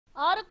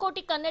6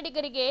 ಕೋಟಿ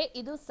ಕನ್ನಡಿಗರಿಗೆ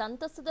ಇದು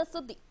ಸಂತಸದ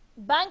ಸುದ್ದಿ.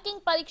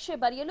 ಬ್ಯಾಂಕಿಂಗ್ ಪರೀಕ್ಷೆ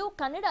ಬರೆಯಲು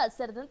ಕನ್ನಡ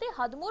ಸೇರಿದಂತೆ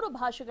 13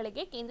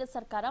 ಭಾಷೆಗಳಿಗೆ ಕೇಂದ್ರ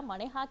ಸರ್ಕಾರ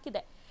ಮಣೆ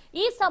ಹಾಕಿದೆ.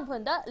 ಈ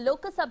ಸಂಬಂಧ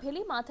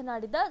ಲೋಕಸಭೆಯಲ್ಲಿ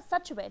ಮಾತನಾಡಿದ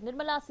ಸಚಿವೆ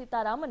ನಿರ್ಮಲಾ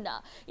ಸೀತಾರಾಮನ್,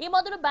 ಈ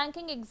ಮೊದಲು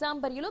ಬ್ಯಾಂಕಿಂಗ್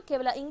ಎಕ್ಸಾಮ್ ಬರೆಯಲು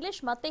ಕೇವಲ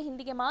ಇಂಗ್ಲಿಷ್ ಮತ್ತೆ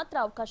ಹಿಂದಿಗೆ ಮಾತ್ರ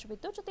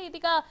ಅವಕಾಶವಿತ್ತು. ಜೊತೆ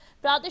ಇದೀಗ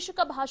ಪ್ರಾದೇಶಿಕ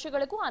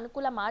ಭಾಷೆಗಳಿಗೂ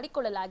ಅನುಕೂಲ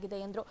ಮಾಡಿಕೊಳ್ಳಲಾಗಿದೆ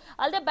ಎಂದರು.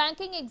 ಅಲ್ಲದೆ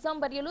ಬ್ಯಾಂಕಿಂಗ್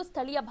ಎಕ್ಸಾಮ್ ಬರೆಯಲು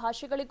ಸ್ಥಳೀಯ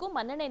ಭಾಷೆಗಳಿಗೂ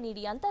ಮನ್ನಣೆ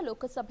ನೀಡಿ ಅಂತ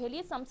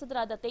ಲೋಕಸಭೆಯಲ್ಲಿ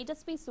ಸಂಸದರಾದ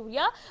ತೇಜಸ್ವಿ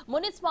ಸೂರ್ಯ,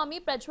 ಮುನಿಸ್ವಾಮಿ,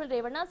 ಪ್ರಜ್ವಲ್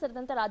ರೇವಣ್ಣ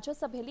ಸೇರಿದಂತೆ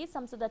ರಾಜ್ಯಸಭೆಯಲ್ಲಿ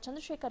ಸಂಸದ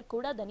ಚಂದ್ರಶೇಖರ್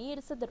ಕೂಡ ದನಿ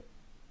ಏರಿಸಿದರು.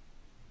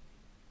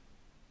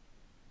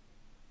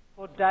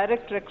 For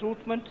direct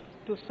recruitment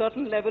to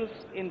certain levels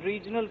in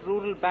regional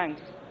rural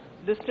banks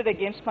listed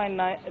against my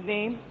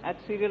name at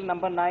serial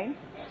number 9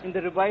 in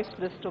the revised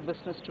list of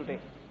business today.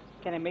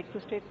 Can I make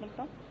the statement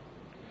now?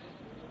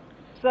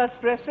 Sir, at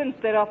present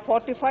there are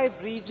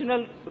 45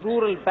 regional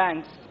rural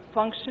banks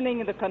functioning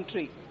in the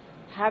country,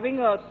 having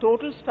a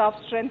total staff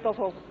strength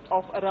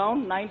of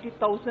around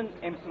 90,000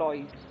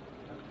 employees.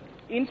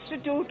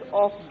 Institute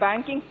of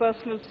Banking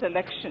Personnel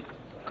Selection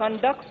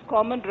conducts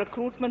common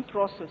recruitment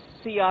process,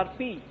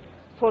 CRP,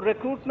 for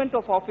recruitment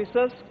of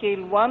officers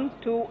scale 1,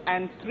 2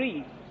 and 3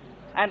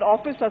 and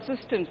office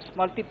assistants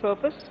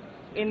multipurpose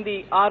in the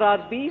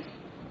RRBs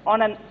on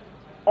an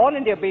all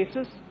India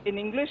basis in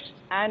English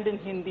and in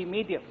Hindi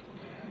medium.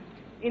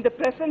 In the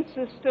present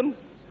system,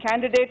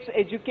 candidates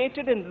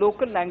educated in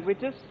local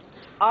languages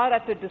are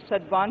at a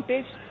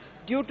disadvantage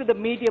due to the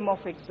medium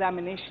of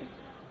examination.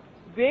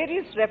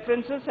 Various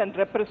references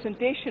and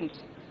representations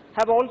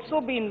have also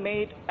been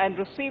made and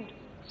received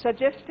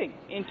suggesting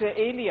inter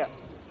alia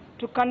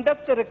to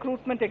conduct the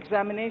recruitment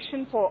examination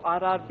for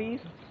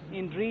RRBs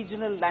in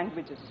regional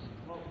languages.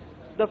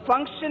 The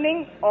functioning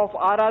of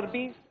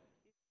RRBs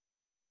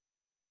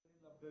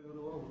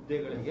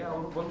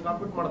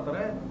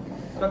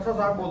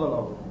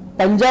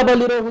Punjab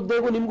ಅಲ್ಲಿರೋ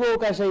ಹುದ್ದೆಗೂ ನಿಮಗೂ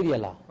ಅವಕಾಶ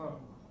ಇದೆಯಲ್ಲ,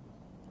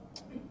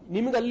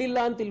 ನಿಮ್ಗೆ ಅಲ್ಲಿಲ್ಲ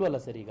ಅಂತಿಲ್ವಲ್ಲ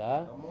sir? ಈಗ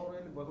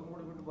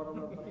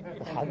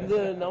ಅದು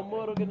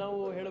ನಮ್ಮವ್ರಿಗೆ ನಾವು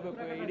ಹೇಳಬೇಕು,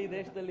 ಇಡೀ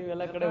ದೇಶದಲ್ಲಿ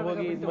ನೀವೆಲ್ಲ ಕಡೆ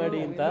ಹೋಗಿ ಇದು ಮಾಡಿ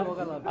ಅಂತ.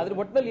 ಅದ್ರ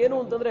ಒಟ್ಟಿನಲ್ಲಿ ಏನು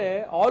ಅಂತಂದ್ರೆ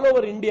ಆಲ್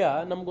ಓವರ್ ಇಂಡಿಯಾ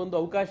ನಮ್ಗೊಂದು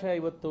ಅವಕಾಶ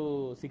ಇವತ್ತು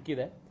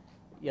ಸಿಕ್ಕಿದೆ.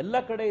 ಎಲ್ಲ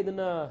ಕಡೆ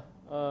ಇದನ್ನ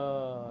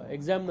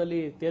ಎಕ್ಸಾಮ್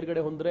ನಲ್ಲಿ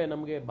ತೇರ್ಗಡೆ ಹೊಂದ್ರೆ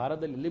ನಮಗೆ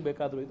ಭಾರತದಲ್ಲಿ ಎಲ್ಲಿ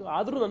ಬೇಕಾದ್ರೂ ಇದು.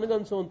 ಆದ್ರೂ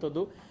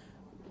ನನಗನ್ಸುವಂಥದ್ದು,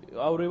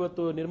 ಅವರು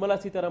ಇವತ್ತು ನಿರ್ಮಲಾ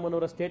ಸೀತಾರಾಮನ್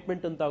ಅವರ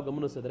ಸ್ಟೇಟ್ಮೆಂಟ್ ಅಂತ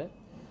ಗಮನಿಸಿದ್ರೆ,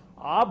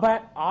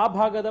 ಆ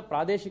ಭಾಗದ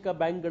ಪ್ರಾದೇಶಿಕ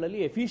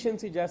ಬ್ಯಾಂಕ್ಗಳಲ್ಲಿ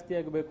ಎಫಿಷಿಯನ್ಸಿ ಜಾಸ್ತಿ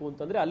ಆಗಬೇಕು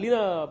ಅಂತಂದ್ರೆ ಅಲ್ಲಿನ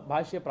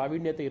ಭಾಷೆಯ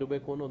ಪ್ರಾವೀಣ್ಯತೆ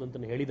ಇರಬೇಕು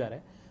ಅನ್ನೋದಂತ ಹೇಳಿದ್ದಾರೆ.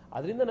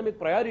 ಅದರಿಂದ ನಮಗೆ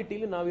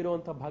ಪ್ರಯಾರಿಟಿಲಿ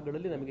ನಾವಿರುವಂತಹ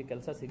ಭಾಗಗಳಲ್ಲಿ ನಮಗೆ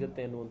ಕೆಲಸ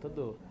ಸಿಗುತ್ತೆ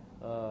ಅನ್ನುವಂಥದ್ದು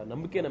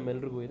ನಂಬಿಕೆ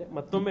ನಮ್ಮೆಲ್ಲರಿಗೂ ಇದೆ.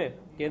 ಮತ್ತೊಮ್ಮೆ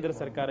ಕೇಂದ್ರ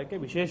ಸರ್ಕಾರಕ್ಕೆ,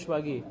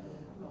 ವಿಶೇಷವಾಗಿ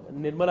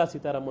ನಿರ್ಮಲಾ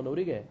ಸೀತಾರಾಮನ್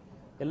ಅವರಿಗೆ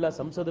ಎಲ್ಲ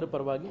ಸಂಸದರ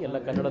ಪರವಾಗಿ, ಎಲ್ಲ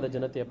ಕನ್ನಡದ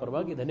ಜನತೆಯ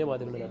ಪರವಾಗಿ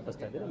ಧನ್ಯವಾದಗಳನ್ನು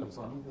ಅರ್ಪಿಸ್ತಾ ಇದ್ದೇನೆ.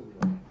 ನಮಸ್ಕಾರ.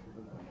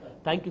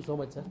 Thank you so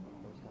much sir.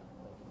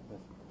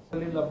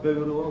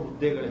 ಲಭ್ಯವಿರುವ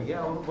ಹುದ್ದೆಗಳಿಗೆ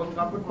ಅವರು ಬಂದು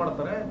ಕಾಂಪೀಟ್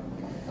ಮಾಡ್ತಾರೆ,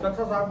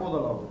 ಸಕ್ಸಸ್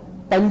ಆಗ್ಬೋದಲ್ಲ ಅವರು?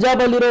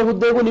 ಪಂಜಾಬ್ ಅಲ್ಲಿರೋ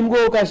ಹುದ್ದೆಗೂ ನಿಮ್ಗೂ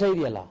ಅವಕಾಶ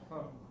ಇದೆಯಲ್ಲ,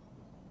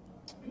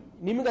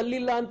 ನಿಮ್ಗೆ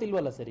ಅಲ್ಲಿಲ್ಲ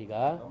ಅಂತಿಲ್ವಲ್ಲ ಸರ್? ಈಗ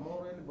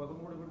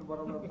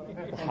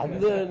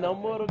ಅದು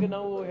ನಮ್ಮವ್ರಿಗೆ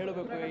ನಾವು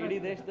ಹೇಳಬೇಕು, ಇಡೀ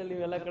ದೇಶದಲ್ಲಿ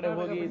ನೀವೆಲ್ಲ ಕಡೆ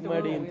ಹೋಗಿ ಇದು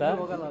ಮಾಡಿ ಅಂತ.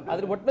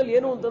 ಅದ್ರ ಒಟ್ಟಿನಲ್ಲಿ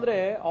ಏನು ಅಂತಂದ್ರೆ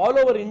ಆಲ್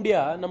ಓವರ್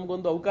ಇಂಡಿಯಾ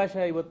ನಮ್ಗೊಂದು ಅವಕಾಶ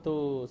ಇವತ್ತು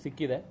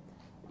ಸಿಕ್ಕಿದೆ.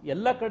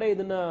 ಎಲ್ಲ ಕಡೆ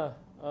ಇದನ್ನ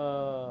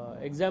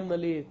ಎಕ್ಸಾಮ್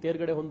ನಲ್ಲಿ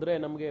ತೇರ್ಗಡೆ ಹೊಂದ್ರೆ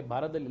ನಮಗೆ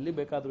ಭಾರತದಲ್ಲಿ ಎಲ್ಲಿ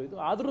ಬೇಕಾದ್ರೂ ಇದು.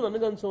 ಆದ್ರೂ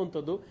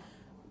ನನಗನ್ಸುವಂಥದ್ದು,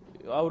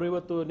 ಅವರು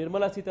ಇವತ್ತು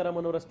ನಿರ್ಮಲಾ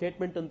ಸೀತಾರಾಮನ್ ಅವರ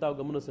ಸ್ಟೇಟ್ಮೆಂಟ್ ಅಂತ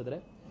ಗಮನಿಸಿದ್ರೆ,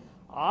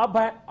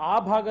 ಆ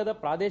ಭಾಗದ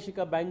ಪ್ರಾದೇಶಿಕ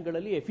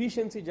ಬ್ಯಾಂಕ್ಗಳಲ್ಲಿ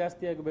ಎಫಿಷಿಯನ್ಸಿ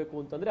ಜಾಸ್ತಿ ಆಗಬೇಕು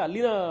ಅಂತಂದ್ರೆ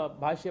ಅಲ್ಲಿನ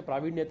ಭಾಷೆಯ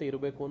ಪ್ರಾವೀಣ್ಯತೆ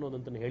ಇರಬೇಕು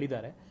ಅನ್ನೋದಂತ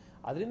ಹೇಳಿದ್ದಾರೆ.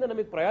 ಅದರಿಂದ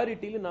ನಮಗೆ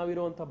ಪ್ರಯಾರಿಟಿಲಿ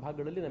ನಾವಿರುವಂತಹ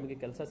ಭಾಗಗಳಲ್ಲಿ ನಮಗೆ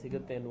ಕೆಲಸ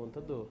ಸಿಗುತ್ತೆ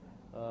ಅನ್ನುವಂಥದ್ದು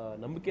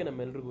ನಂಬಿಕೆ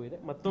ನಮ್ಮೆಲ್ಲರಿಗೂ ಇದೆ.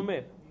 ಮತ್ತೊಮ್ಮೆ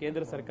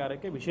ಕೇಂದ್ರ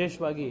ಸರ್ಕಾರಕ್ಕೆ,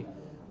 ವಿಶೇಷವಾಗಿ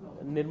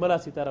ನಿರ್ಮಲಾ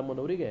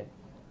ಸೀತಾರಾಮನ್ ಅವರಿಗೆ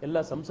ಎಲ್ಲ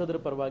ಸಂಸದರ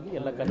ಪರವಾಗಿ,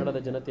 ಎಲ್ಲ ಕನ್ನಡದ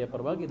ಜನತೆಯ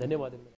ಪರವಾಗಿ ಧನ್ಯವಾದಗಳು.